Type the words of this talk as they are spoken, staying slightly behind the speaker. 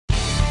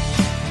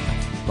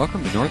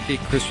Welcome to Northgate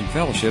Christian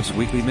Fellowship's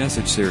weekly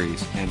message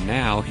series. And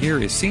now, here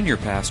is Senior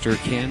Pastor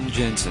Ken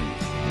Jensen.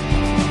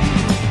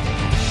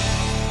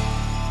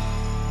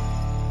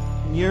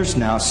 Years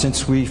now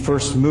since we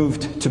first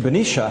moved to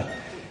Benicia.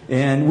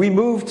 And we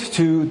moved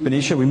to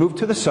Benicia, we moved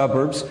to the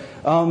suburbs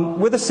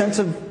with a sense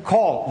of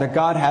call that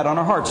God had on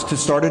our hearts to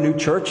start a new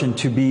church and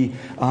to be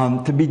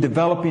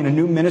developing a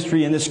new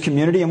ministry in this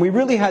community. And we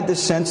really had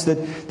this sense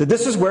that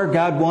this is where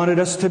God wanted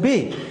us to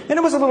be. And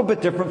it was a little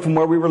bit different from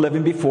where we were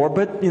living before,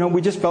 but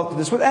we just felt that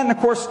this was. And of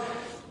course,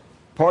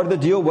 part of the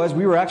deal was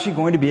we were actually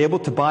going to be able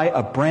to buy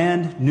a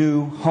brand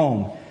new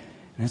home.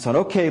 And I thought,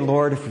 okay,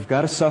 Lord, if we've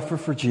got to suffer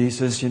for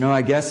Jesus,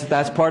 I guess if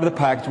that's part of the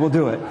package, we'll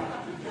do it.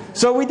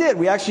 So we did.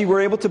 We actually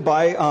were able to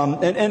buy,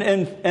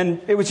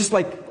 and it was just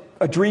like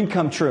a dream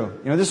come true.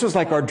 This was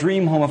like our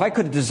dream home. If I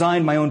could have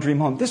designed my own dream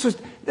home, this is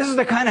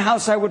the kind of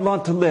house I would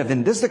want to live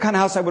in. This is the kind of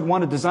house I would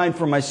want to design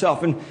for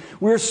myself. And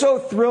we were so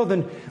thrilled,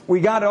 and we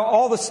got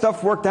all the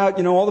stuff worked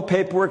out, all the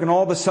paperwork and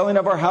all the selling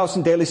of our house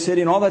in Daly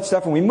City and all that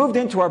stuff. And we moved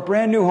into our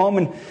brand new home,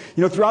 and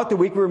throughout the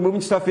week we were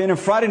moving stuff in. And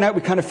Friday night we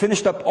kind of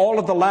finished up all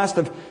of the last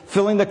of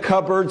filling the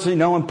cupboards,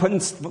 and putting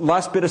the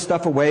last bit of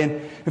stuff away.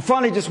 And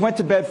finally just went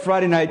to bed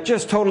Friday night,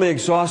 just totally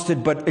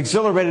exhausted, but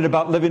exhilarated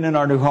about living in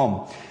our new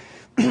home.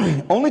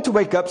 Only to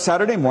wake up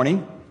Saturday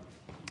morning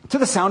to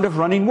the sound of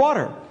running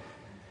water.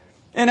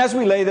 And as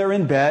we lay there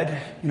in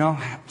bed,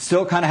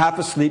 still kind of half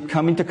asleep,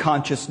 coming to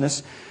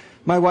consciousness,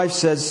 my wife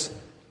says,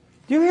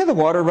 "Do you hear the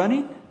water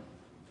running?"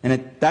 And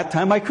at that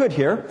time I could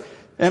hear.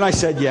 And I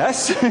said,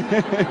 "Yes."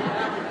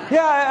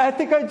 "Yeah, I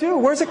think I do.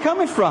 Where's it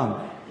coming from?"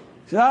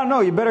 She said, "I don't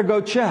know. You better go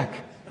check."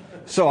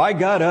 So I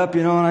got up,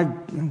 and I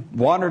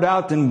wandered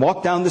out and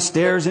walked down the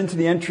stairs into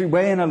the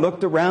entryway, and I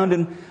looked around,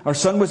 and our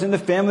son was in the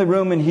family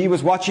room, and he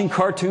was watching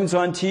cartoons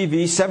on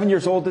TV, 7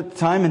 years old at the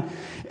time,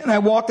 and I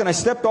walked and I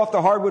stepped off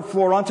the hardwood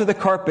floor onto the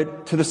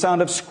carpet to the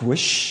sound of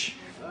squish.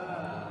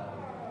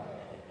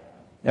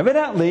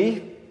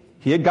 Evidently,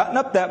 he had gotten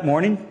up that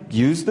morning,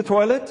 used the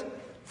toilet,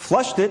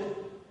 flushed it,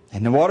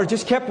 and the water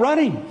just kept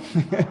running.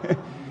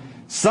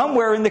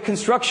 Somewhere in the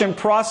construction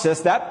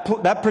process,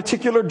 that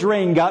particular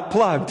drain got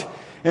plugged.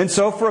 And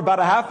so for about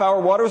a half hour,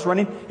 water was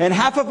running, and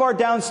half of our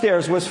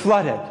downstairs was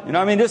flooded.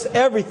 Just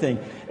everything.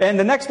 And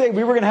the next day,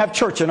 we were going to have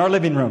church in our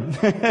living room.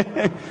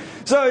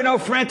 So,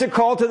 frantic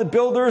call to the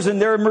builders,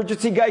 and their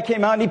emergency guy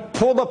came out, and he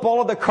pulled up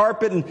all of the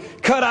carpet and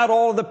cut out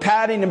all of the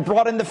padding and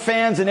brought in the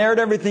fans and aired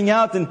everything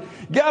out and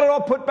got it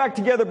all put back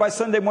together by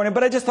Sunday morning.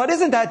 But I just thought,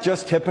 isn't that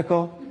just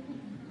typical?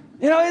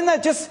 Isn't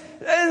that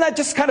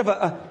just kind of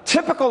a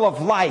typical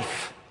of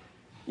life?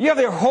 You have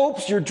your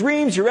hopes, your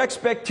dreams, your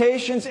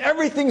expectations.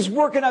 Everything's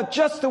working out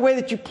just the way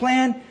that you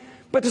planned.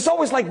 But there's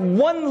always like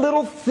one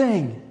little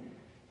thing.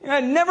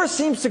 It never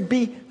seems to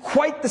be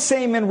quite the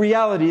same in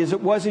reality as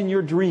it was in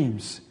your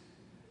dreams.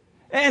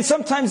 And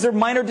sometimes they're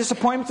minor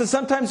disappointments, and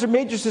sometimes they're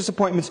major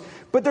disappointments.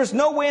 But there's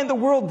no way in the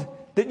world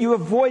that you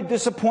avoid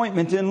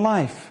disappointment in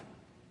life.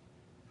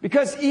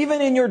 Because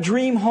even in your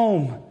dream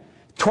home,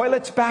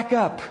 toilets back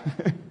up.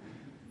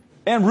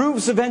 And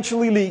roofs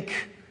eventually leak.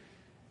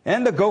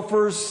 And the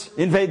gophers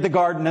invade the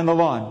garden and the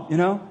lawn,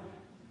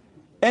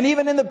 And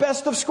even in the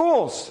best of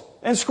schools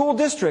and school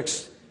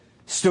districts,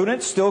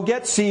 students still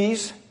get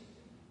C's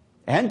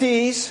and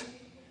D's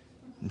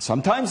and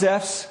sometimes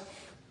F's.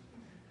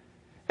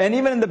 And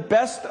even in the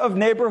best of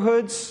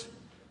neighborhoods,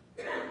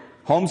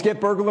 homes get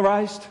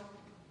burglarized,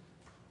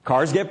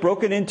 cars get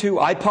broken into,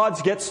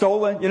 iPods get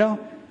stolen,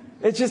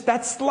 It's just,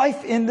 that's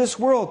life in this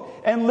world.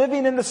 And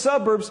living in the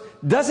suburbs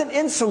doesn't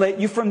insulate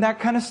you from that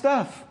kind of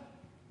stuff.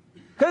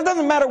 Because it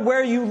doesn't matter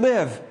where you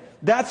live.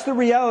 That's the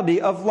reality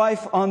of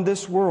life on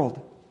this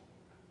world.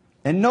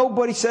 And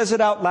nobody says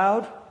it out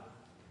loud.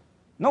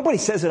 Nobody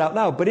says it out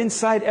loud. But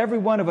inside every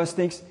one of us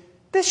thinks,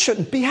 this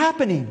shouldn't be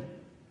happening.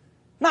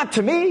 Not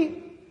to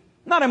me.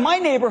 Not in my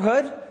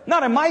neighborhood.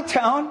 Not in my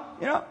town.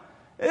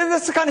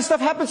 This kind of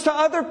stuff happens to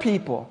other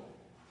people.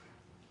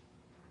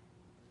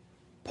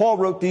 Paul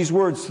wrote these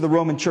words to the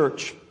Roman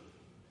church.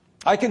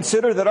 "I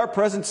consider that our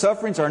present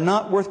sufferings are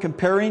not worth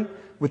comparing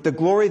with the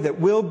glory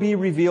that will be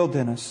revealed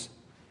in us.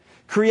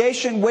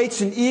 Creation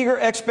waits in eager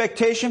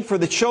expectation for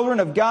the children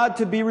of God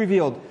to be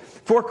revealed.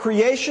 For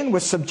creation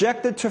was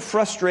subjected to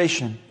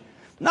frustration,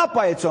 not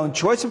by its own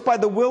choice, but by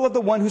the will of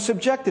the one who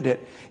subjected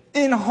it,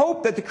 in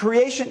hope that the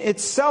creation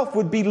itself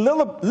would be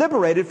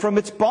liberated from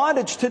its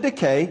bondage to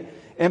decay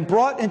and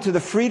brought into the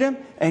freedom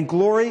and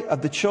glory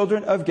of the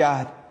children of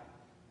God.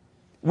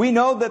 We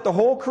know that the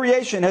whole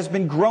creation has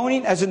been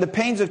groaning as in the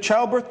pains of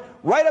childbirth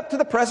right up to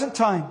the present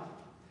time.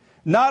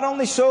 Not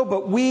only so,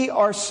 but we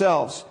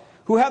ourselves,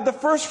 who have the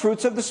first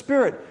fruits of the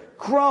Spirit,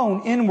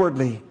 groan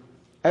inwardly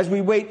as we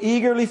wait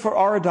eagerly for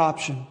our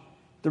adoption,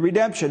 the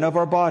redemption of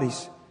our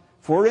bodies.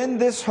 For in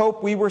this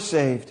hope we were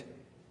saved.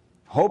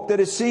 Hope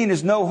that is seen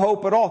is no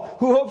hope at all.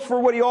 Who hopes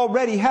for what he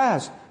already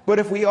has? But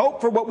if we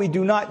hope for what we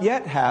do not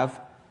yet have,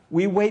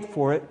 we wait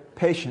for it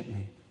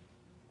patiently."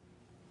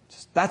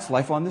 That's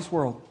life on this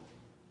world.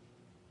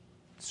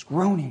 It's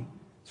groaning.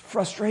 It's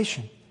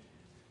frustration.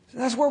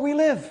 That's where we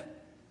live.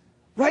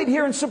 Right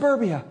here in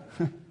suburbia.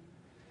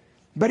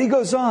 But he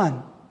goes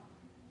on.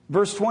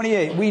 Verse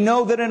 28, we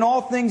know that in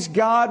all things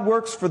God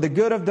works for the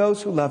good of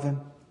those who love Him,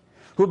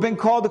 who have been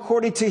called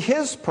according to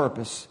His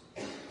purpose.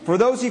 For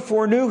those He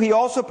foreknew, He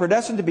also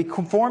predestined to be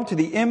conformed to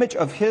the image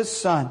of His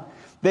Son,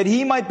 that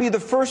He might be the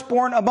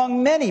firstborn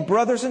among many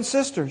brothers and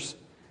sisters.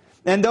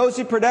 And those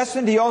He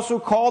predestined, He also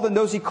called, and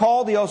those He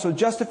called, He also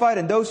justified,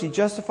 and those He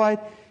justified,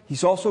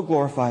 He's also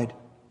glorified.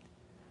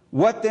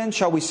 What then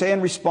shall we say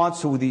in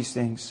response to these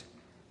things?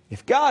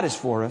 If God is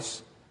for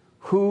us,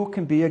 who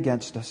can be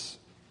against us?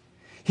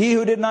 He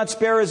who did not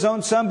spare His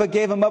own Son, but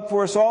gave Him up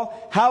for us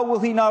all, how will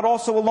He not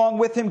also along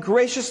with Him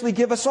graciously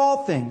give us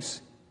all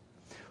things?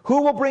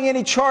 Who will bring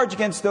any charge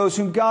against those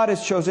whom God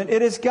has chosen?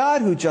 It is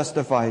God who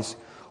justifies.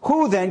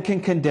 Who then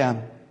can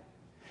condemn?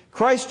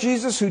 Christ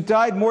Jesus, who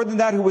died, more than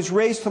that, who was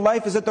raised to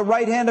life, is at the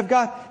right hand of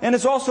God, and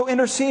is also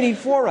interceding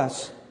for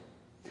us.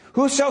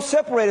 Who shall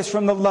separate us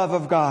from the love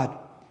of God?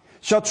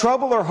 Shall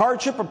trouble or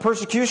hardship or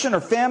persecution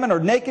or famine or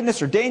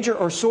nakedness or danger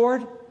or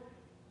sword?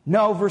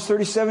 No, verse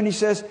 37, he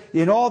says,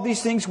 in all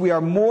these things we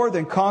are more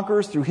than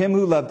conquerors through Him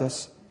who loved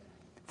us.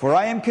 For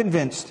I am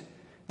convinced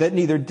that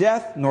neither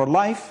death nor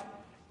life,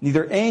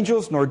 neither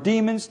angels nor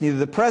demons, neither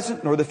the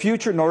present nor the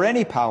future, nor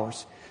any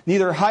powers,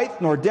 neither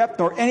height nor depth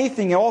nor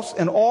anything else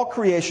in all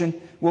creation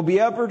will be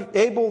ever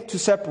able to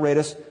separate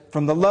us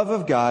from the love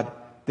of God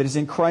that is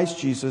in Christ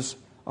Jesus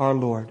our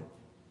Lord.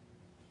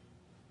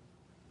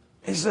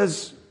 He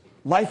says,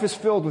 life is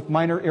filled with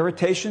minor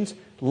irritations.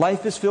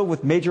 Life is filled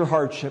with major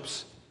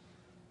hardships.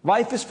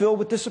 Life is filled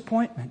with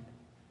disappointment.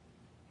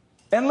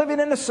 And living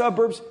in the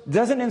suburbs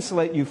doesn't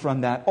insulate you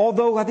from that,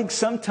 although I think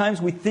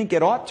sometimes we think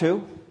it ought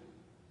to.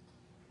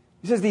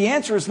 He says the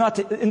answer is not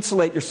to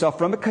insulate yourself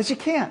from it, because you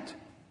can't.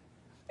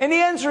 And the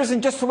answer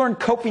isn't just to learn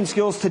coping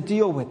skills to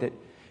deal with it.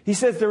 He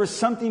says there is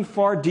something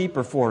far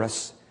deeper for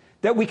us,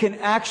 that we can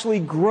actually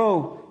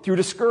grow through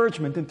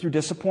discouragement and through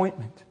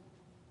disappointment.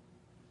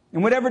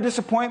 And whatever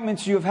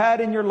disappointments you have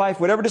had in your life,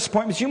 whatever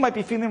disappointments you might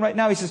be feeling right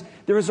now, he says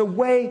there is a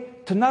way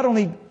to not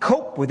only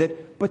cope with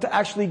it, but to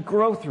actually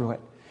grow through it.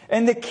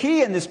 And the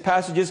key in this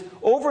passage is,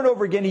 over and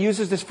over again, he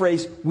uses this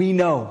phrase, we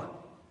know.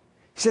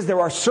 He says there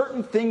are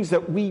certain things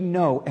that we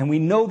know, and we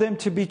know them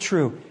to be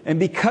true. And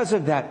because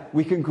of that,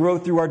 we can grow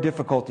through our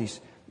difficulties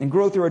and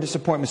grow through our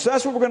disappointments. So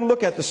that's what we're going to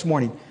look at this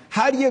morning.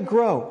 How do you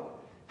grow?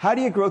 How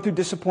do you grow through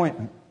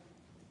disappointment?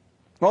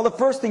 Well, the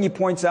first thing he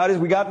points out is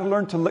we got to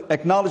learn to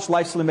acknowledge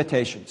life's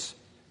limitations.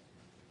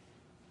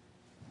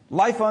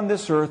 Life on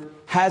this earth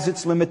has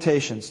its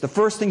limitations. The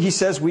first thing he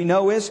says we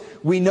know is,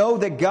 we know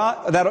that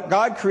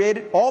God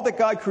created, all that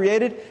God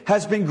created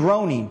has been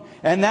groaning.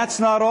 And that's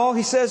not all.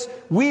 He says,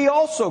 we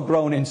also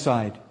groan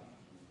inside.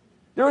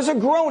 There is a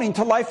groaning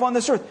to life on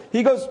this earth.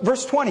 He goes,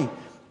 verse 20,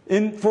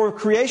 for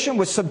creation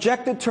was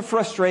subjected to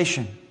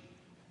frustration.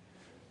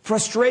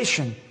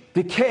 Frustration,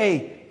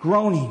 decay,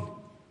 groaning.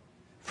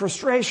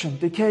 Frustration,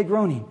 decay,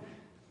 groaning.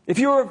 If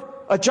you're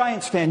a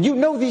Giants fan, you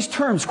know these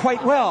terms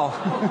quite well.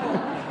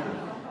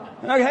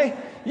 Okay?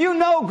 You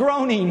know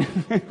groaning.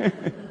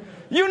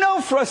 You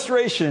know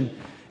frustration.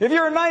 If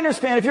you're a Niners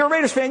fan, if you're a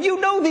Raiders fan, you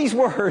know these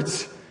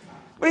words.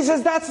 But he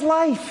says that's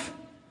life.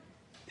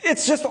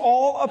 It's just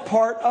all a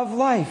part of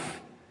life.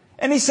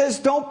 And he says,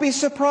 don't be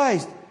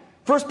surprised.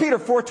 1 Peter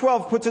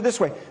 4:12 puts it this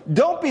way.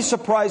 Don't be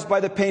surprised by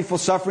the painful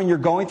suffering you're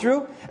going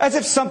through, as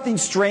if something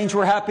strange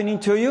were happening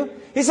to you.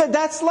 He said,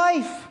 that's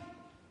life.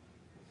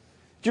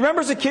 Do you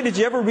remember as a kid, did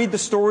you ever read the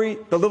story,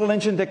 The Little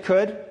Engine That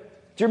Could? Do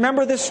you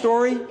remember this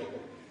story?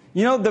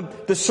 You know,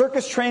 the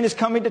circus train is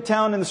coming to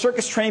town, and the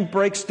circus train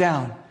breaks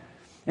down.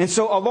 And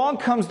so along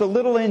comes the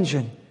little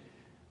engine.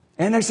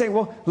 And they say,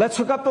 well, let's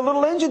hook up the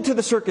little engine to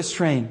the circus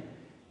train.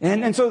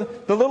 And so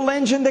the little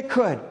engine that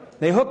could.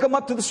 They hook him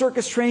up to the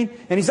circus train,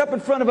 and he's up in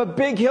front of a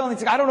big hill, and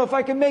he's like, I don't know if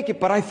I can make it,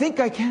 but I think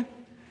I can.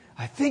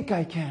 I think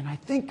I can. I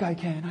think I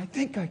can. I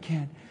think I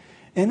can.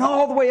 And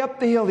all the way up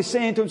the hill, he's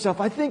saying to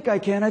himself, I think I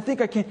can. I think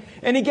I can.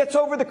 And he gets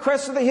over the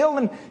crest of the hill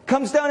and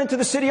comes down into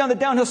the city on the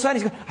downhill side.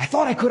 He's going, I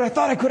thought I could. I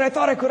thought I could. I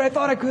thought I could. I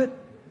thought I could.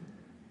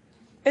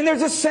 And there's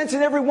this sense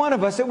in every one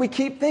of us that we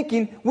keep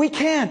thinking we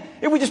can.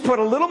 If we just put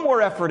a little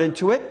more effort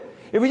into it,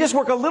 if we just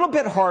work a little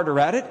bit harder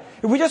at it,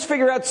 if we just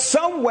figure out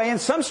some way and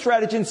some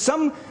strategy and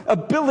some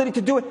ability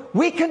to do it,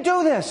 we can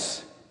do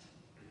this.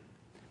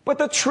 But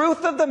the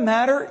truth of the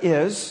matter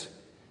is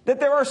that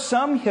there are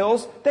some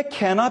hills that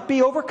cannot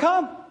be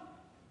overcome.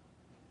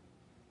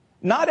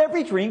 Not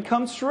every dream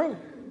comes true.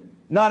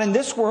 Not in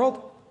this world.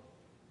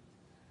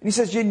 And he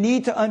says you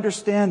need to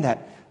understand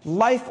that.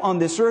 Life on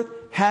this earth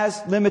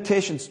has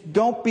limitations.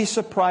 Don't be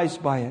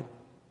surprised by it.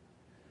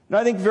 And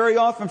I think very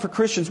often for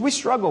Christians, we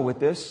struggle with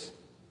this.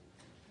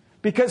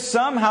 Because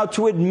somehow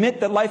to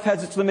admit that life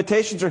has its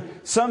limitations, or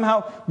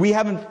somehow we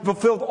haven't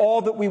fulfilled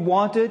all that we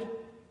wanted,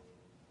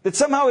 that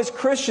somehow as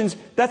Christians,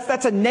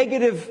 that's a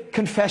negative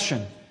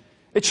confession.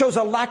 It shows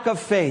a lack of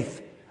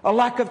faith, a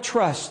lack of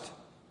trust.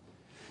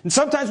 And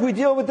sometimes we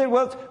deal with it,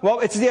 well,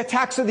 it's the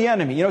attacks of the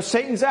enemy. You know,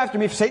 Satan's after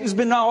me. If Satan's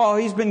been,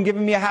 he's been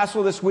giving me a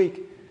hassle this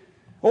week.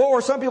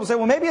 Or some people say,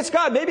 well, maybe it's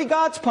God. Maybe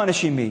God's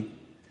punishing me.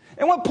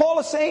 And what Paul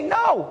is saying,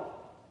 no,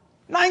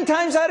 9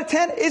 times out of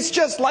 10, it's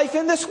just life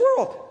in this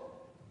world.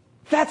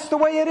 That's the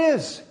way it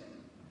is.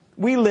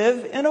 We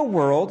live in a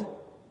world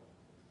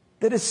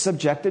that is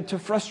subjected to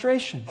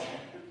frustration.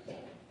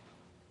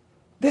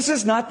 This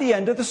is not the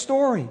end of the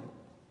story.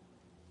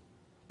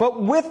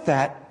 But with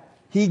that,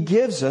 He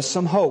gives us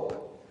some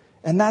hope.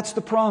 And that's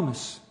the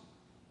promise.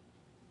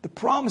 The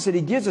promise that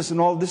He gives us in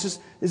all of this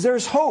is there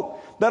is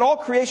hope. That all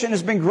creation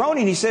has been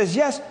groaning. He says,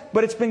 yes,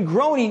 but it's been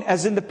groaning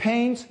as in the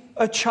pains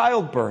of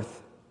childbirth.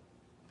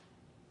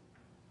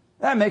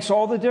 That makes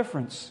all the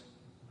difference.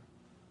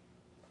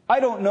 I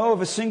don't know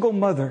of a single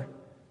mother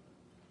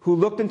who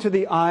looked into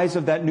the eyes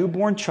of that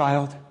newborn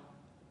child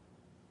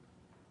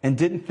and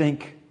didn't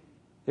think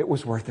it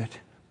was worth it.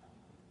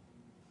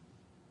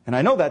 And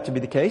I know that to be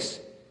the case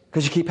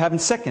because you keep having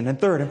second and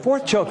third and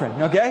fourth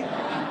children,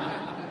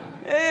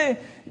 okay?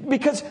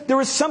 Because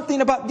there is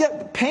something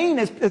about, pain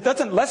it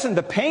doesn't lessen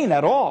the pain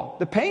at all.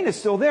 The pain is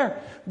still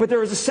there. But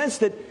there is a sense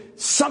that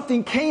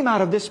something came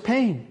out of this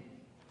pain.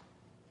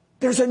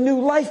 There's a new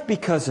life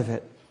because of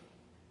it.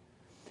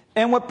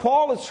 And what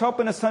Paul is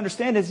helping us to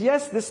understand is,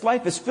 yes, this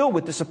life is filled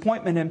with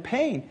disappointment and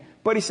pain.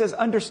 But he says,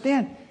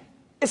 understand,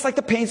 it's like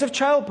the pains of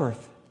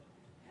childbirth.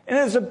 And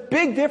there's a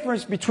big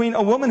difference between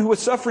a woman who is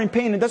suffering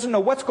pain and doesn't know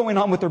what's going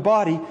on with her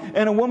body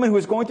and a woman who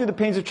is going through the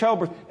pains of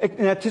childbirth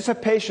in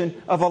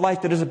anticipation of a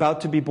life that is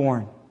about to be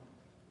born.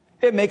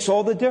 It makes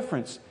all the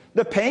difference.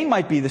 The pain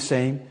might be the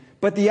same,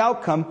 but the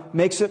outcome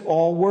makes it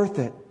all worth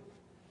it.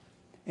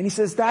 And he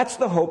says that's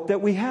the hope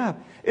that we have.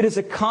 It is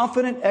a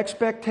confident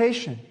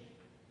expectation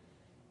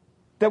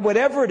that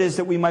whatever it is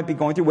that we might be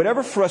going through,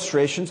 whatever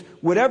frustrations,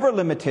 whatever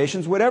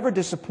limitations, whatever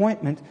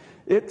disappointment,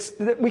 it's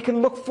that we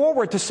can look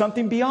forward to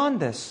something beyond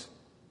this.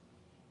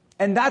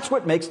 And that's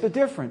what makes the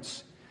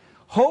difference.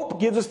 Hope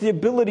gives us the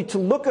ability to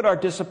look at our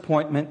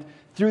disappointment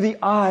through the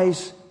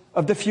eyes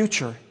of the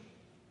future.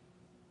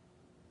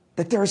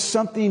 That there is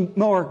something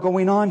more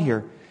going on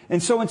here.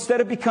 And so instead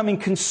of becoming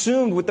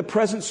consumed with the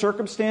present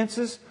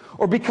circumstances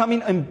or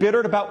becoming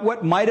embittered about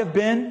what might have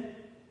been,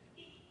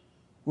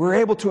 we're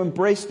able to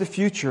embrace the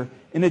future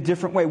in a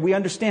different way. We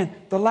understand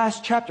the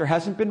last chapter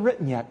hasn't been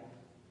written yet.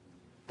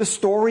 The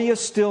story is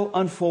still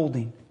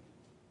unfolding.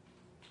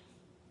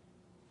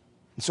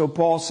 And so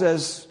Paul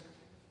says,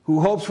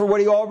 who hopes for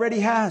what he already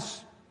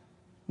has?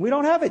 We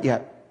don't have it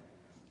yet.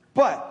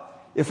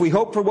 But if we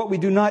hope for what we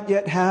do not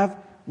yet have,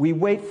 we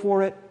wait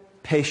for it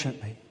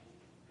patiently.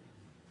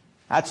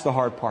 That's the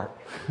hard part.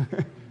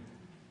 But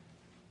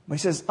he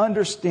says,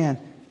 understand,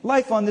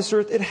 life on this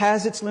earth, it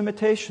has its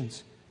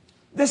limitations.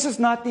 This is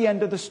not the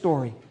end of the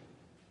story.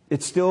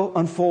 It's still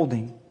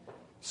unfolding.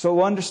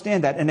 So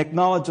understand that and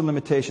acknowledge the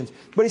limitations.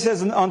 But he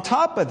says, on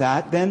top of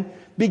that, then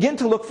begin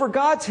to look for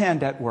God's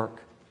hand at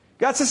work.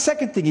 That's the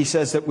second thing he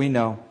says that we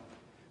know.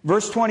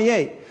 Verse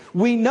 28.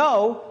 We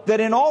know that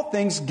in all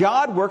things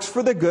God works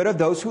for the good of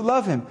those who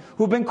love Him,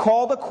 who've been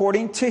called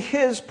according to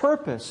His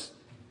purpose.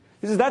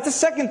 He says that's the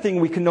second thing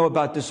we can know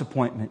about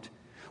disappointment.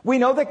 We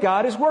know that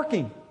God is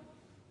working.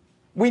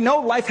 We know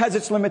life has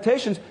its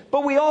limitations,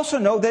 but we also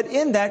know that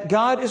in that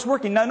God is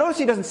working. Now notice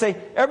he doesn't say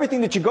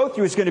everything that you go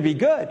through is going to be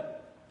good.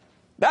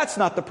 That's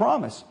not the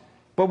promise.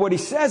 But what he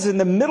says in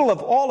the middle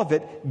of all of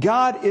it,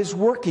 God is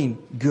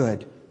working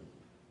good.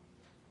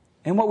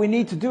 And what we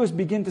need to do is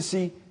begin to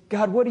see,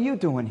 God, what are you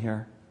doing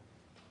here?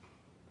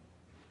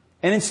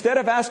 And instead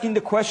of asking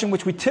the question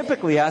which we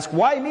typically ask,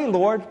 why me,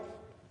 Lord?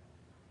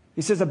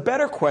 He says a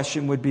better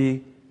question would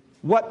be,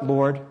 what,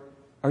 Lord,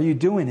 are you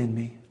doing in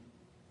me?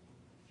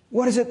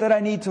 What is it that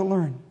I need to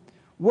learn?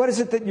 What is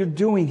it that you're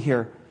doing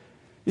here?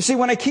 You see,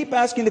 when I keep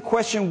asking the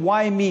question,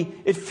 why me,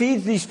 it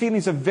feeds these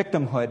feelings of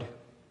victimhood.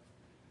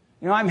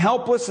 You know, I'm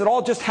helpless, it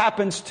all just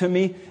happens to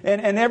me,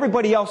 and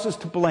everybody else is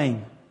to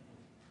blame.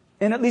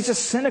 And it leaves us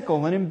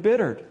cynical and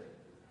embittered.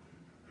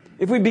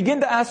 If we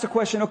begin to ask the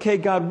question, okay,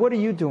 God, what are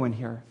you doing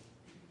here?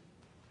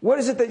 What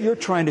is it that you're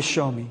trying to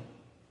show me?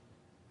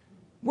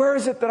 Where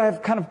is it that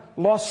I've kind of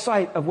lost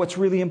sight of what's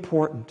really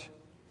important?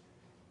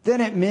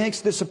 Then it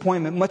makes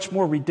disappointment much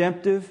more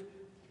redemptive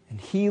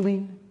and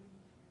healing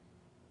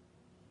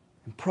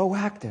and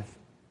proactive.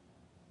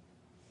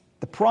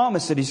 The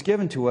promise that He's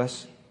given to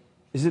us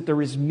is that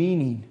there is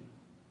meaning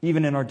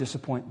even in our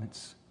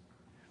disappointments.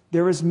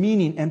 There is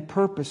meaning and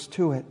purpose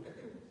to it.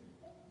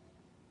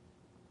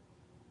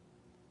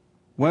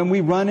 When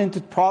we run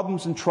into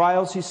problems and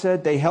trials, he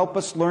said, they help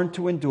us learn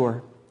to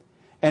endure.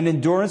 And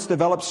endurance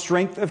develops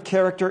strength of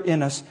character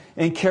in us.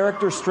 And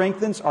character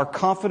strengthens our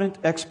confident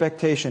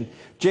expectation.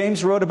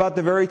 James wrote about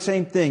the very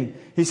same thing.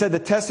 He said, the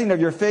testing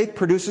of your faith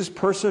produces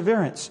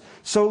perseverance.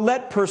 So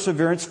let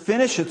perseverance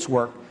finish its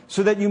work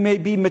so that you may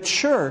be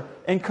mature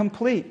and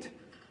complete.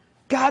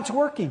 God's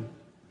working.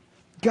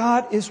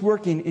 God is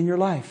working in your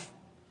life.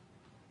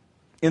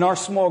 In our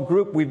small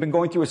group, we've been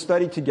going through a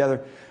study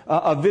together,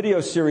 a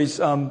video series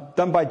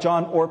done by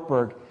John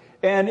Ortberg.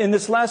 And in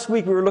this last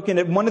week, we were looking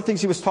at one of the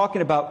things he was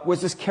talking about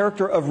was this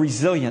character of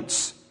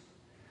resilience.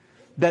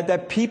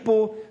 That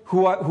people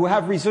who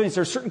have resilience,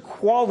 there are certain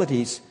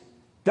qualities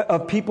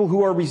of people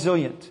who are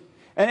resilient.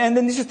 And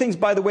then these are things,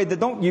 by the way,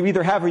 that you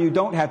either have or you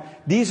don't have.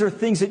 These are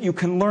things that you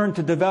can learn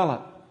to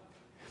develop.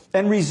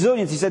 And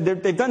resilience, he said,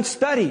 they've done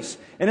studies.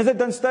 And as they've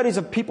done studies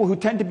of people who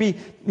tend to be,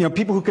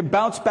 people who can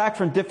bounce back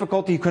from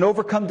difficulty, who can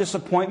overcome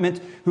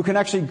disappointment, who can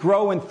actually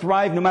grow and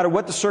thrive no matter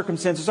what the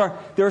circumstances are.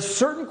 There are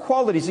certain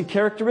qualities and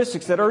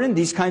characteristics that are in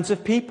these kinds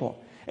of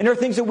people. And there are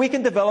things that we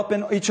can develop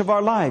in each of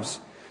our lives.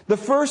 The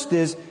first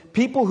is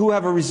people who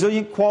have a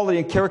resilient quality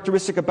and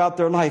characteristic about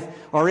their life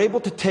are able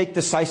to take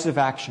decisive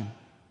action.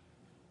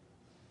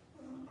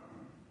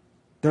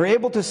 They're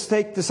able to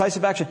take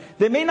decisive action.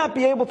 They may not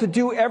be able to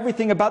do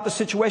everything about the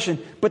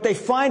situation, but they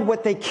find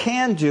what they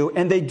can do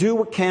and they do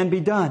what can be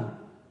done.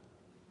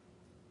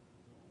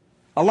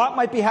 A lot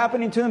might be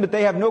happening to them that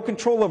they have no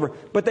control over,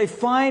 but they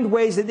find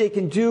ways that they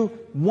can do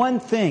one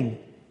thing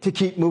to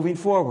keep moving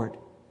forward.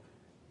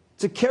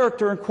 It's a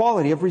character and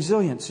quality of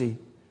resiliency.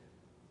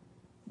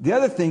 The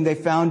other thing they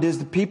found is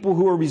the people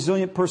who are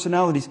resilient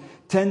personalities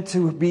tend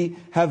to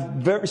have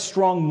very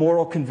strong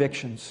moral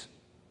convictions.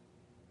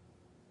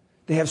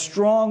 They have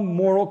strong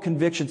moral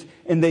convictions,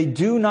 and they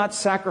do not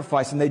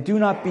sacrifice and they do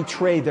not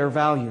betray their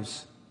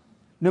values.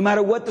 No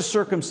matter what the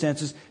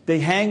circumstances, they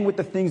hang with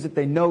the things that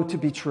they know to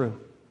be true.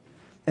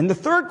 And the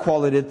third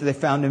quality that they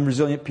found in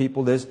resilient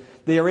people is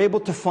they are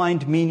able to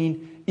find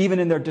meaning even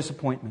in their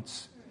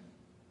disappointments.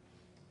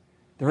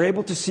 They're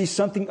able to see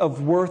something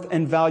of worth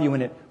and value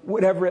in it,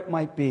 whatever it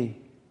might be.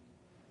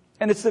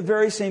 And it's the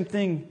very same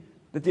thing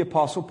that the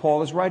Apostle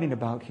Paul is writing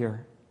about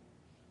here.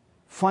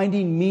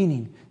 Finding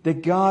meaning,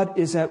 that God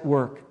is at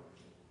work.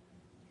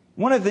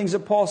 One of the things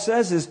that Paul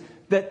says is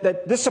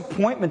that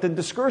disappointment and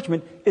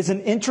discouragement is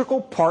an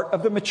integral part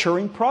of the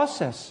maturing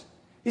process.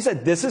 He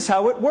said, this is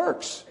how it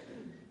works.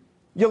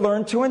 You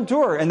learn to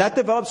endure, and that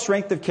develops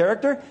strength of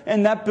character,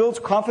 and that builds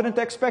confident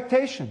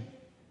expectation.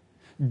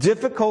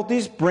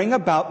 Difficulties bring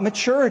about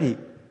maturity,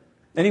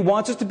 and he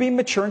wants us to be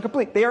mature and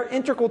complete. They are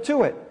integral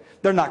to it.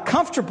 They're not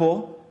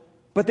comfortable,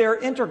 but they are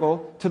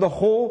integral to the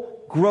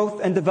whole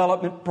growth and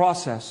development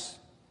process.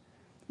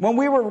 When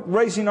we were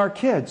raising our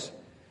kids,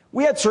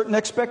 we had certain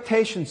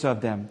expectations of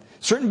them,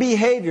 certain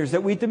behaviors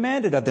that we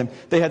demanded of them.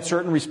 They had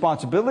certain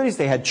responsibilities.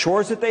 They had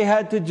chores that they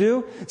had to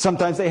do.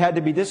 Sometimes they had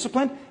to be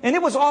disciplined, and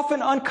it was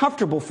often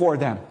uncomfortable for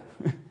them.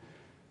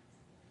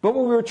 But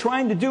what we were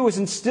trying to do is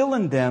instill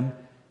in them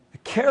a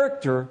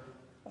character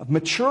of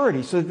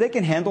maturity so that they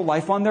can handle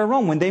life on their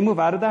own when they move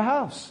out of the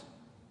house.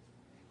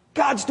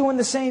 God's doing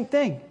the same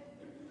thing.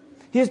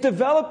 He is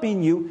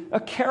developing you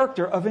a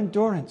character of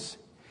endurance.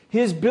 He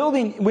is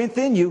building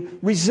within you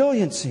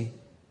resiliency,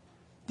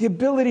 the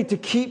ability to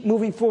keep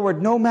moving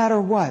forward no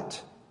matter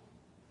what.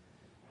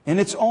 And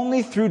it's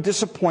only through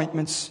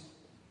disappointments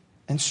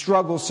and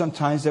struggles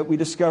sometimes that we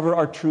discover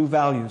our true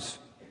values,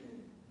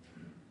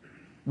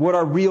 what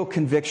our real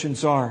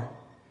convictions are.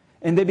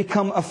 And they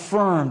become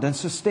affirmed and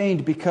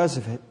sustained because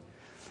of it.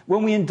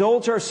 When we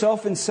indulge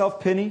ourselves in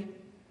self-pity,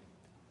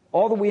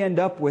 all that we end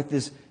up with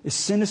is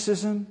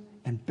cynicism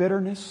and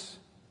bitterness.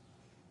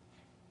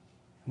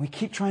 We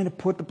keep trying to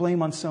put the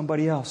blame on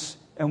somebody else,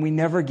 and we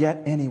never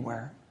get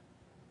anywhere.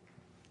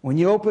 When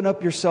you open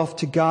up yourself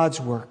to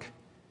God's work,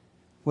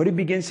 what He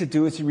begins to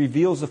do is He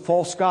reveals the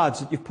false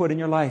gods that you've put in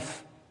your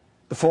life.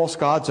 The false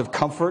gods of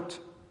comfort,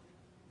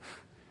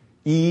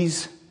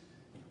 ease,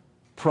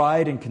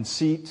 pride and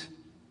conceit,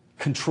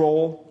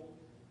 control,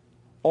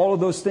 all of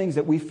those things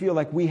that we feel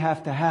like we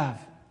have to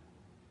have.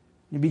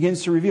 He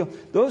begins to reveal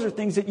those are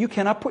things that you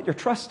cannot put your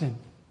trust in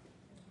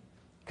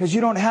because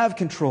you don't have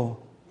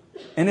control.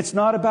 And it's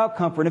not about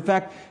comfort. In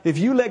fact, if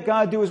you let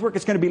God do His work,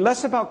 it's going to be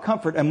less about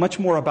comfort and much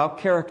more about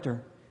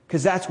character,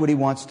 because that's what He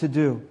wants to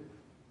do.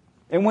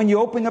 And when you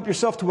open up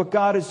yourself to what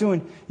God is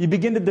doing, you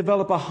begin to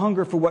develop a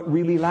hunger for what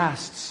really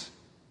lasts.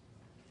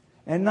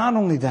 And not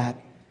only that,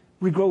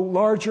 we grow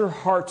larger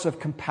hearts of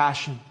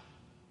compassion.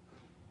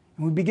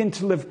 And we begin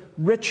to live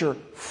richer,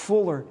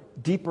 fuller,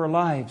 deeper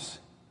lives.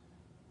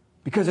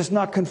 Because it's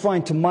not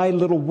confined to my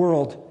little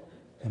world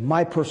and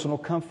my personal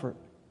comfort.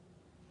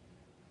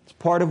 It's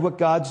part of what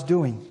God's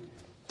doing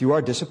through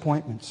our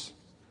disappointments.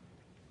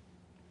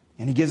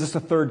 And He gives us a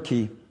third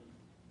key.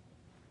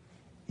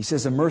 He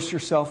says, immerse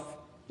yourself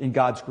in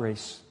God's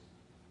grace.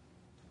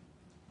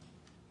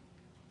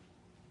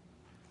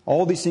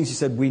 All these things He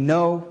said, we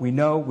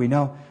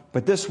know.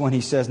 But this one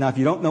He says, now if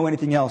you don't know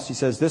anything else, He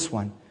says this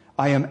one,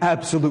 I am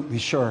absolutely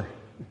sure.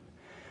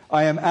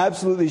 I am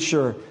absolutely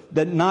sure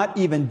that not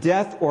even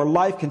death or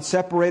life can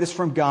separate us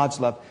from God's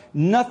love.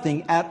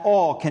 Nothing at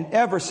all can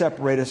ever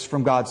separate us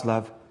from God's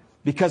love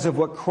because of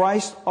what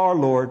Christ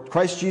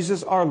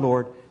Jesus our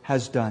Lord,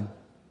 has done.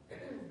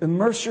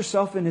 Immerse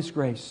yourself in His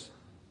grace.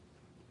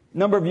 A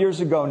number of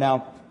years ago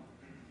now,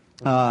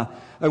 I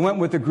went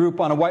with a group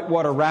on a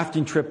whitewater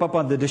rafting trip up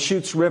on the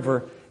Deschutes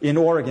River in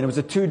Oregon. It was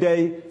a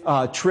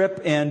 2-day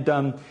trip,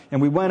 and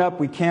we went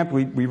up, we camped,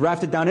 we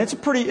rafted down. It's a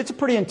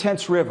pretty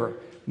intense river.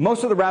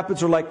 Most of the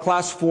rapids are like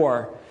class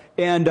 4,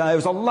 and it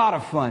was a lot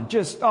of fun.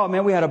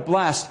 We had a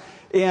blast.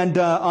 And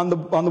on the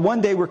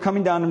one day we're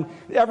coming down, and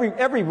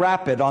every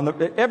rapid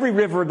every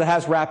river that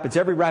has rapids,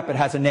 every rapid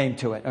has a name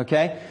to it.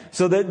 Okay,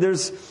 so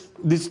there's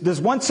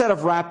one set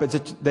of rapids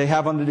that they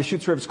have on the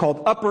Deschutes River. It's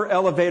called Upper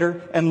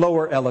Elevator and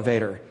Lower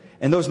Elevator,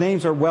 and those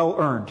names are well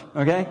earned.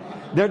 Okay,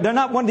 they're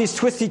not one of these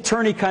twisty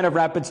turny kind of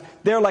rapids.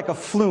 They're like a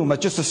flume,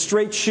 just a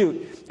straight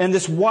chute, and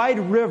this wide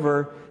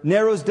river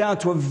narrows down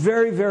to a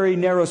very, very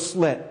narrow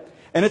slit,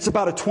 and it's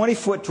about a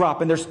 20-foot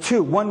drop, and there's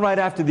two, one right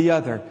after the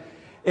other.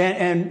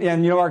 And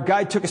you know, our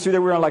guide took us through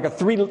there. We were on like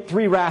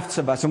three rafts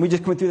of us, and we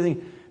just went through the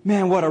thing.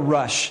 Man, what a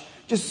rush.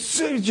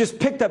 Just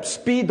picked up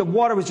speed. The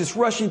water was just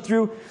rushing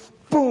through.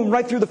 Boom,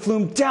 right through the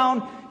flume,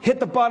 down, hit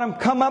the bottom,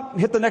 come up,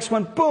 hit the next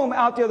one, boom,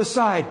 out the other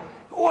side.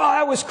 Wow,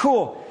 that was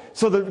cool.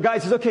 So the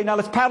guide says, okay, now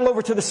let's paddle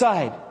over to the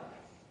side.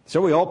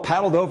 So we all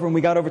paddled over, and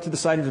we got over to the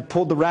side and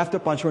pulled the raft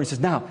up on shore. He says,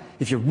 now,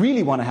 if you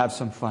really want to have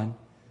some fun,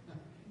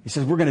 he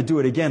says, we're going to do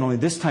it again, only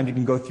this time you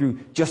can go through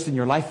just in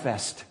your life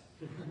vest.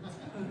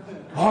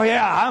 Oh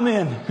yeah, I'm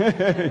in.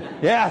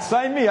 Yeah,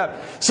 sign me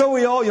up. So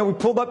we all, we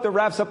pulled up the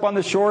rafts up on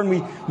the shore,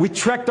 and we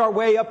trekked our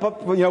way up,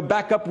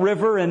 back up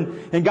river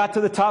and got to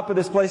the top of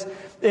this place.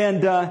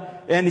 And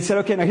he said,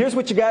 okay, now here's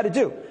what you got to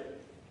do.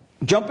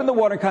 Jump in the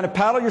water and kind of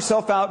paddle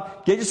yourself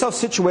out, get yourself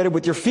situated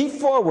with your feet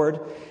forward.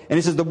 And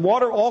he says, the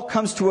water all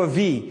comes to a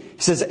V.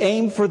 He says,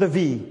 aim for the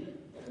V.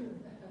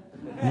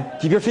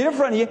 Keep your feet in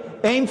front of you.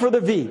 Aim for the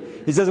V.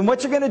 He says, and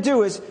what you're going to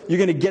do is you're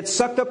going to get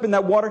sucked up in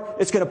that water.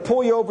 It's going to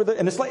pull you over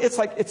and it's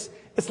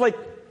like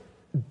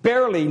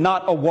barely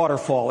not a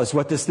waterfall is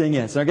what this thing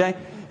is. Okay,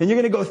 and you're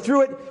going to go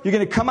through it. You're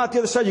going to come out the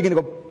other side. You're going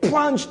to go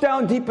plunge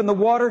down deep in the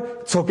water.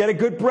 So get a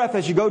good breath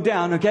as you go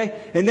down. Okay,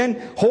 and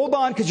then hold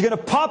on because you're going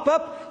to pop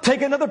up.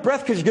 Take another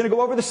breath because you're going to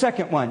go over the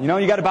second one. You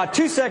got about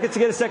 2 seconds to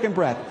get a second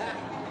breath.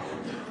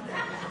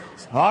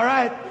 All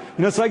right.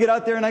 So I get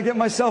out there and I get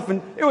myself,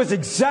 and it was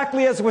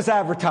exactly as it was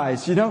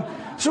advertised, So,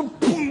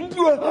 and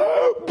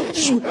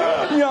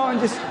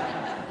just,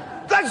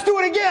 let's do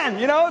it again,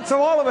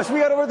 So all of us, we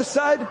got over the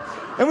side,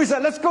 and we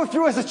said, let's go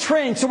through as a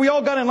train. So we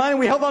all got in line, and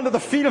we held onto the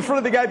feet in front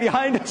of the guy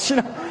behind us,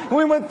 And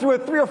we went through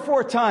it 3 or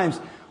 4 times.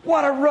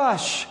 What a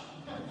rush.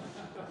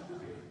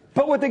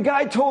 But what the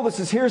guy told us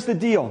is, here's the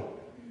deal.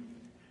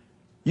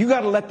 You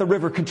got to let the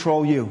river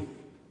control you.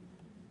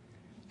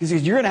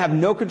 Because you're going to have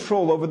no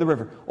control over the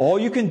river. All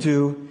you can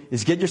do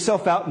is get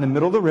yourself out in the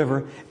middle of the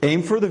river,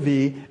 aim for the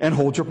V, and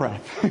hold your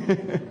breath.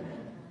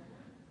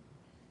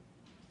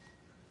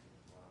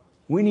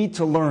 We need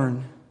to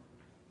learn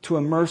to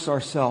immerse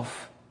ourselves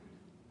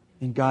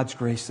in God's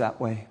grace that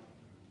way.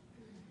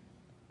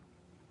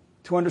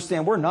 To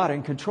understand we're not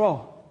in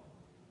control.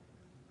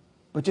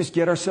 But just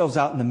get ourselves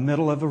out in the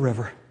middle of a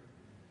river.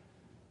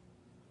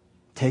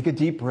 Take a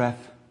deep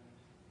breath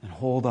and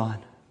hold on.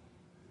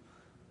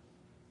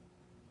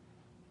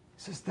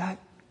 He says that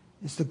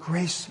is the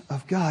grace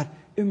of God.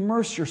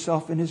 Immerse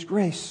yourself in His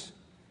grace.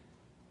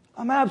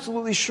 I'm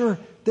absolutely sure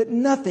that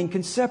nothing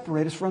can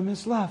separate us from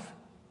His love.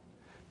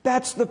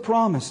 That's the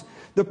promise.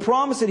 The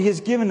promise that He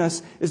has given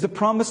us is the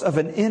promise of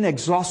an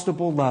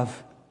inexhaustible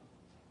love.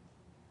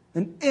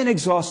 An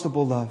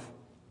inexhaustible love.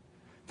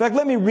 In fact,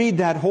 let me read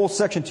that whole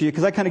section to you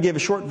because I kind of gave a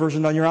short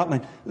version on your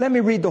outline. Let me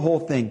read the whole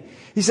thing.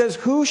 He says,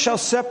 who shall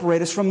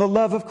separate us from the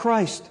love of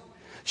Christ?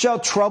 Shall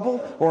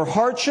trouble or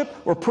hardship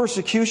or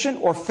persecution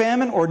or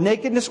famine or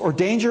nakedness or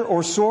danger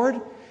or sword?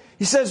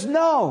 He says,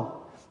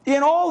 no.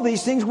 In all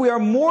these things we are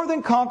more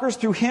than conquerors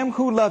through Him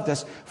who loved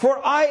us.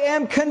 For I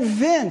am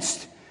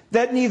convinced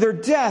that neither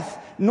death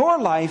nor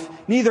life,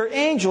 neither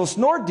angels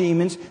nor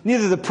demons,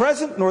 neither the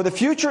present nor the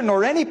future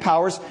nor any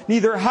powers,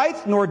 neither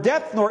height nor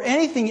depth nor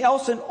anything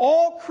else in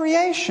all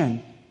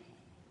creation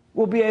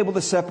will be able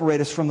to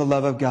separate us from the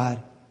love of God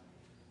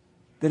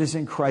that is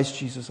in Christ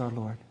Jesus our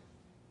Lord.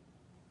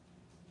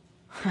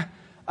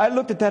 I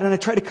looked at that and I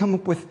tried to come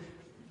up with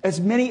as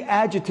many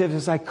adjectives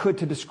as I could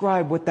to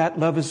describe what that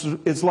love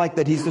is like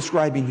that he's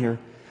describing here.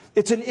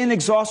 It's an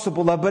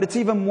inexhaustible love, but it's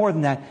even more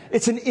than that.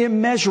 It's an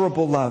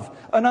immeasurable love,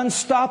 an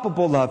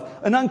unstoppable love,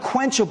 an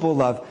unquenchable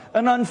love,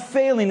 an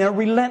unfailing and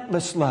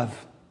relentless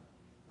love.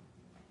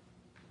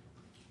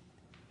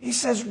 He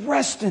says,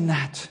 rest in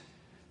that.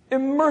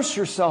 Immerse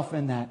yourself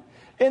in that.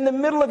 In the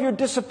middle of your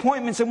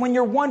disappointments and when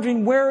you're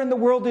wondering where in the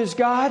world is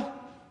God,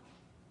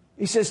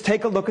 He says,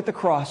 take a look at the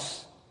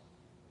cross.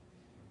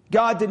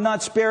 God did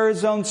not spare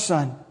His own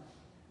Son.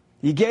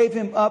 He gave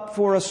Him up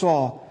for us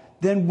all.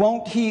 Then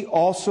won't He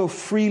also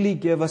freely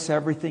give us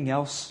everything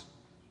else?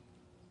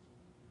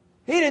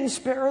 He didn't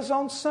spare His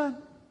own Son.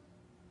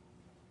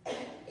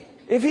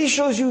 If He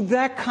shows you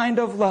that kind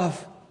of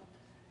love,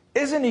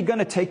 isn't He going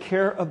to take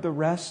care of the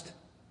rest?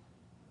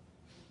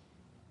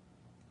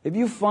 If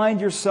you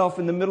find yourself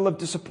in the middle of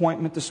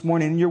disappointment this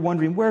morning and you're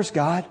wondering, where's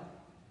God?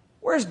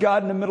 Where's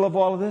God in the middle of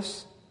all of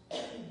this?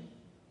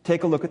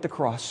 Take a look at the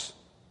cross.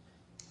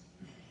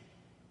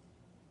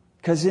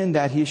 Because in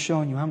that He's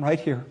showing you, I'm right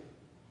here.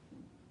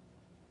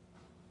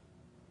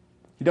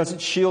 He doesn't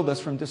shield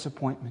us from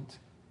disappointment.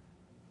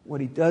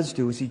 What He does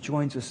do is He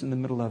joins us in the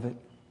middle of it.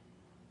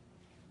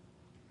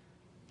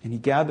 And He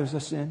gathers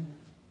us in.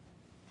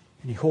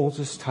 And He holds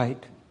us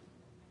tight.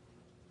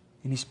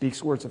 And He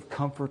speaks words of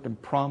comfort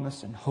and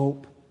promise and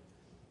hope.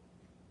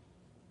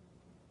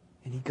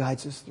 And He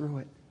guides us through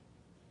it.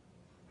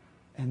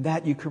 And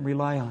that you can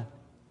rely on.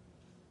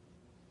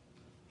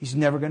 He's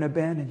never going to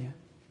abandon you.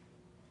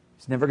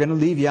 He's never going to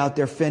leave you out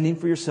there fending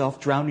for yourself,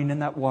 drowning in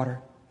that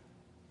water.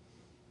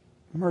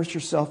 Immerse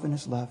yourself in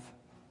His love.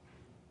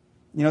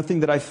 You know, the thing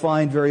that I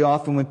find very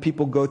often when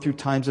people go through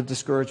times of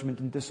discouragement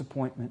and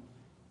disappointment,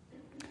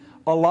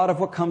 a lot of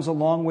what comes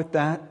along with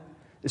that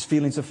is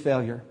feelings of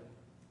failure.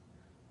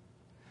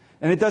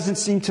 And it doesn't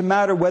seem to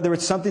matter whether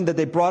it's something that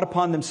they brought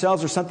upon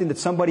themselves or something that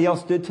somebody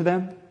else did to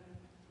them.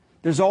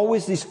 There's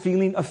always this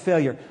feeling of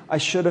failure. I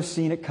should have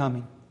seen it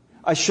coming.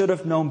 I should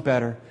have known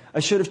better. I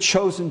should have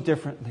chosen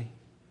differently.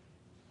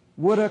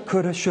 Woulda,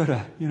 coulda,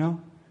 shoulda, you know.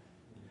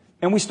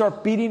 And we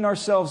start beating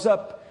ourselves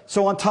up.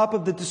 So on top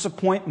of the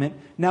disappointment,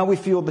 now we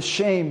feel the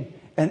shame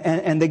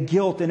and the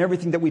guilt and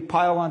everything that we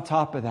pile on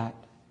top of that.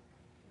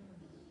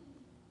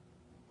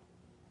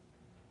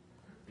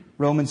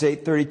 Romans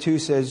 8:32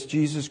 says,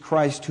 Jesus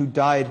Christ, who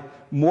died,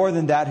 more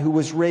than that, who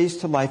was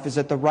raised to life, is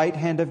at the right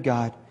hand of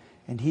God,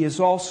 and He is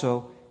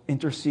also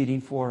interceding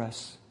for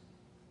us.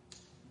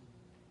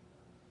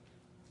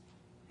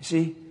 You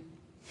see,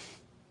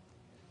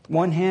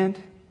 one hand,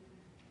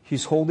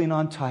 He's holding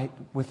on tight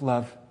with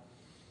love.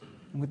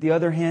 And with the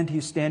other hand,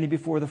 He's standing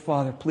before the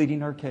Father,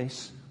 pleading our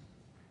case.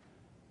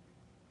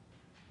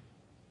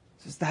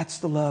 He says, that's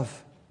the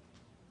love.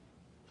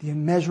 The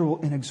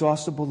immeasurable,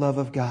 inexhaustible love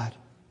of God.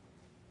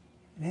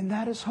 And in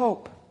that is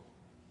hope.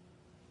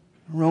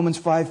 Romans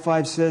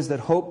 5:5 says that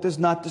hope does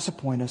not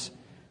disappoint us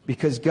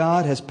because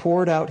God has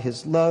poured out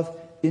His love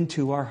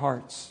into our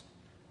hearts.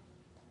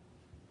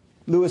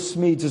 Lewis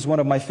Smedes is one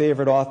of my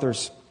favorite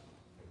authors.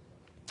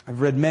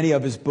 I've read many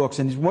of his books,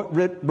 and he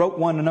wrote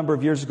one a number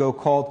of years ago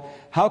called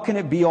How Can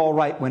It Be All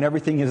Right When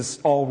Everything Is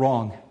All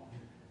Wrong?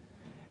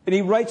 And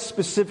he writes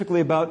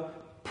specifically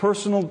about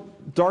personal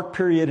dark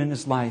period in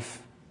his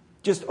life,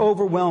 just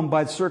overwhelmed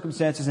by the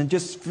circumstances and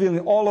just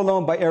feeling all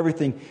alone by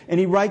everything. And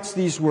he writes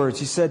these words.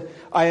 He said,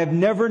 I have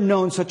never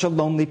known such a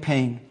lonely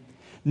pain,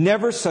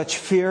 never such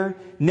fear,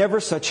 never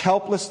such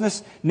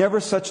helplessness, never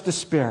such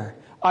despair.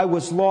 I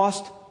was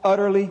lost,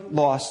 utterly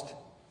lost.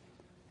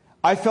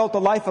 I felt a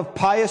life of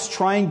pious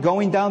trying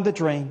going down the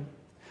drain.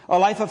 A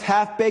life of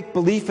half-baked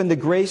belief in the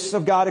grace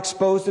of God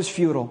exposed as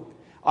futile.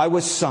 I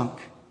was sunk.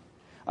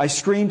 I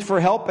screamed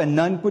for help and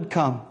none would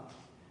come.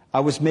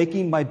 I was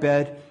making my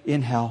bed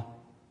in hell.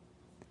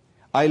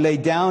 I lay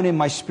down in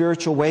my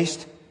spiritual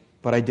waste,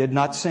 but I did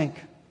not sink.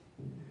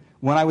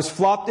 When I was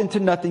flopped into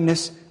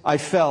nothingness, I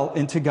fell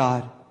into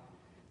God.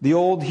 The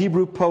old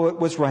Hebrew poet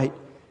was right.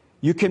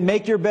 You can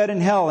make your bed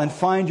in hell and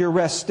find your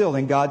rest still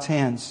in God's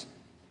hands.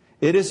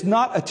 It is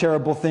not a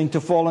terrible thing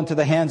to fall into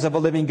the hands of a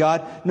living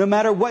God, no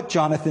matter what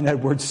Jonathan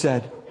Edwards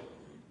said.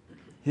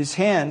 His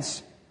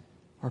hands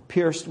are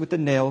pierced with the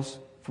nails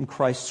from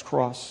Christ's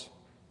cross.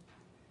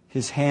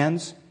 His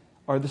hands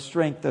are the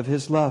strength of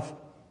His love,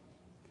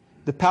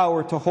 the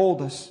power to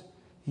hold us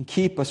and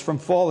keep us from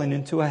falling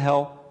into a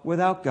hell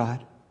without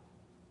God.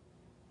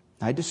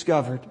 I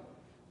discovered,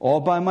 all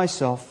by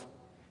myself,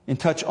 in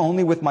touch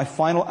only with my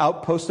final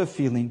outpost of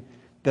feeling,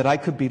 that I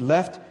could be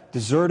left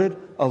deserted,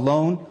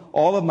 alone,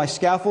 all of my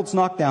scaffolds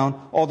knocked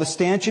down, all the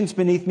stanchions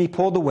beneath me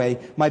pulled away,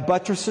 my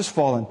buttresses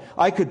fallen.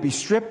 I could be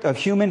stripped of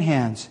human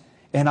hands,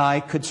 and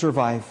I could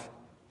survive.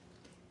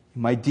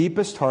 In my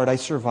deepest heart I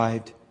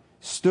survived,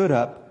 stood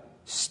up,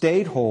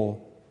 stayed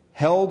whole,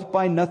 held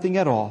by nothing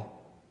at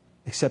all,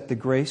 except the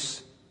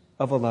grace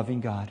of a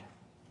loving God.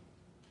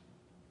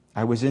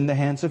 I was in the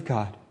hands of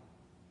God.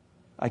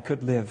 I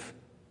could live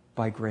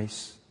by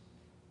grace.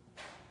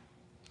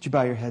 Would you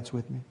bow your heads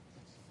with me?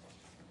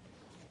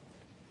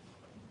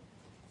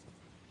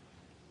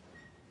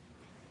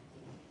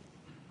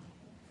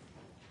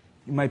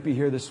 You might be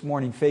here this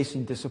morning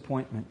facing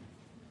disappointment.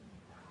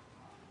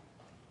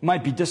 It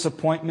might be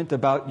disappointment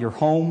about your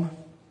home,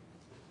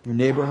 your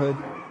neighborhood.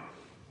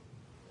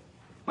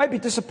 It might be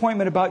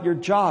disappointment about your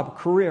job,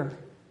 career.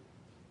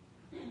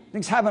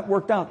 Things haven't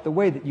worked out the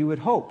way that you had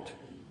hoped. It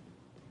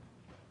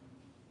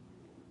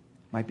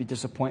might be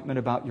disappointment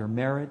about your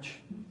marriage,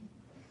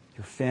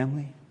 your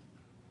family.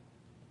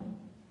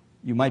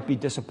 You might be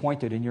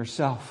disappointed in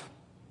yourself.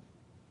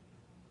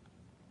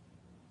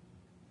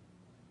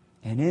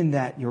 And in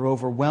that, you're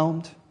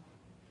overwhelmed,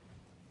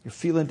 you're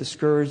feeling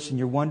discouraged, and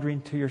you're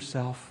wondering to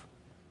yourself,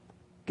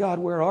 God,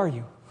 where are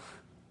you?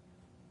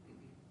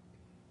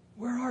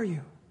 Where are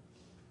you?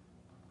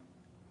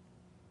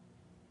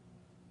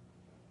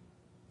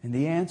 And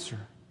the answer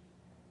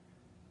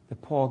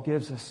that Paul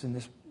gives us in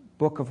this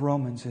book of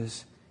Romans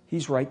is,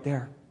 He's right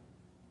there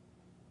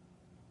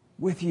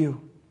with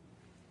you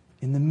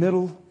in the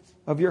middle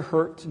of your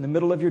hurt, in the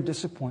middle of your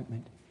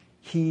disappointment.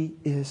 He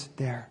is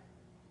there.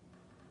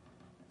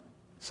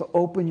 So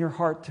open your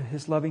heart to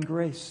His loving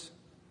grace.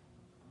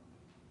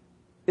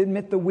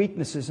 Admit the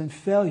weaknesses and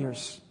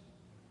failures,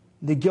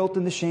 the guilt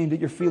and the shame that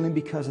you're feeling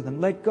because of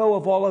them. Let go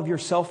of all of your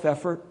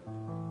self-effort,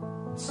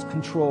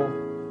 control.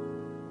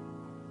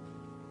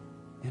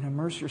 and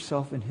immerse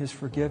yourself in His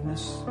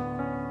forgiveness,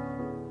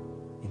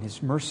 in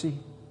His mercy,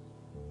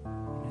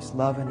 in His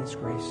love and His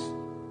grace.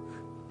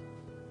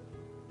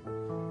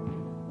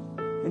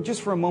 And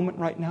just for a moment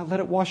right now, let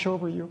it wash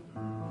over you.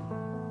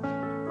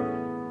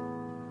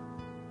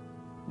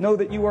 Know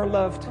that you are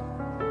loved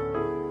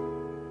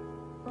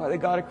by the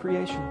God of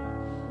creation.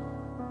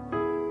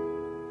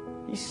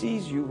 He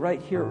sees you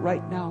right here,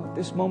 right now, at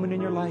this moment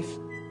in your life.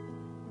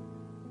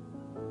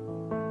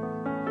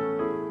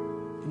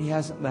 And He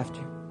hasn't left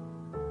you.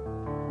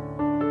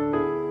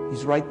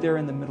 He's right there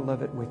in the middle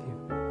of it with you.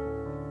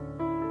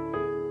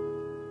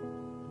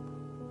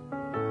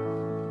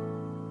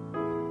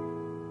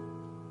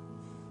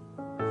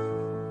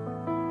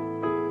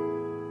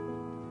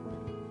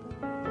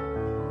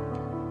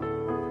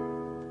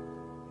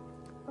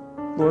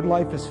 Lord,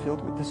 life is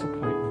filled with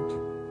disappointment.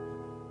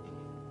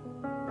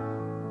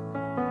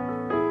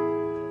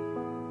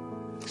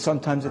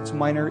 Sometimes it's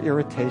minor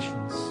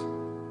irritations.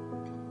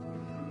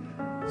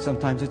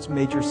 Sometimes it's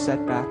major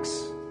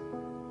setbacks.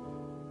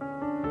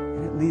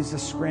 And it leaves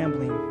us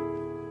scrambling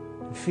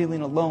and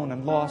feeling alone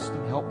and lost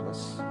and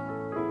helpless.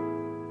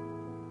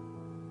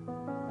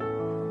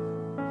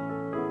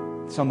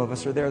 Some of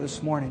us are there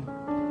this morning.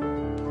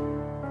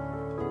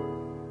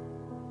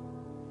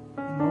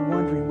 And we're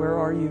wondering, where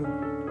are you?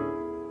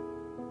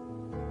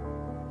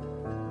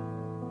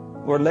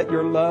 Lord, let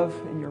your love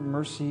and your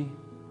mercy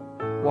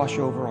wash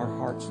over our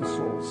hearts and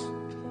souls.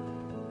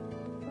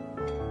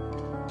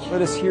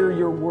 Let us hear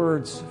your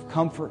words of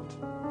comfort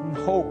and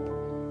hope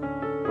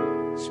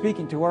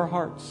speaking to our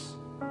hearts.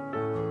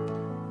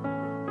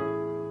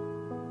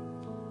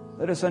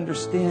 Let us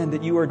understand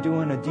that you are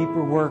doing a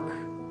deeper work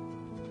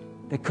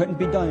that couldn't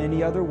be done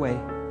any other way.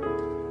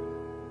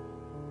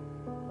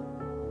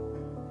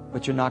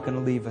 But you're not going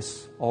to leave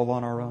us all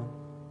on our own.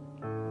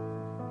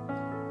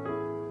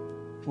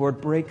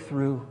 Lord, break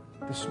through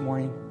this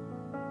morning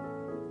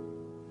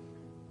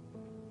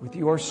with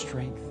your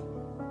strength,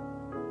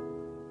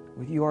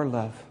 with your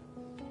love,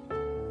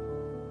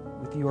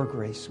 with your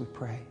grace, we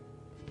pray.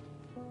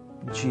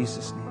 In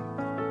Jesus' name,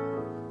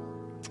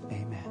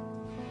 amen.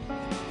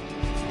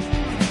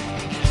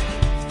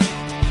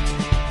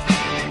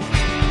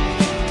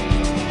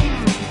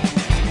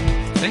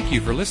 Thank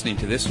you for listening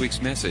to this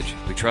week's message.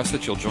 We trust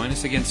that you'll join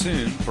us again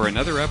soon for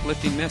another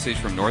uplifting message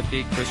from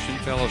Northgate Christian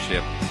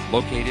Fellowship,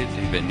 located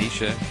in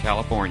Benicia,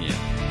 California.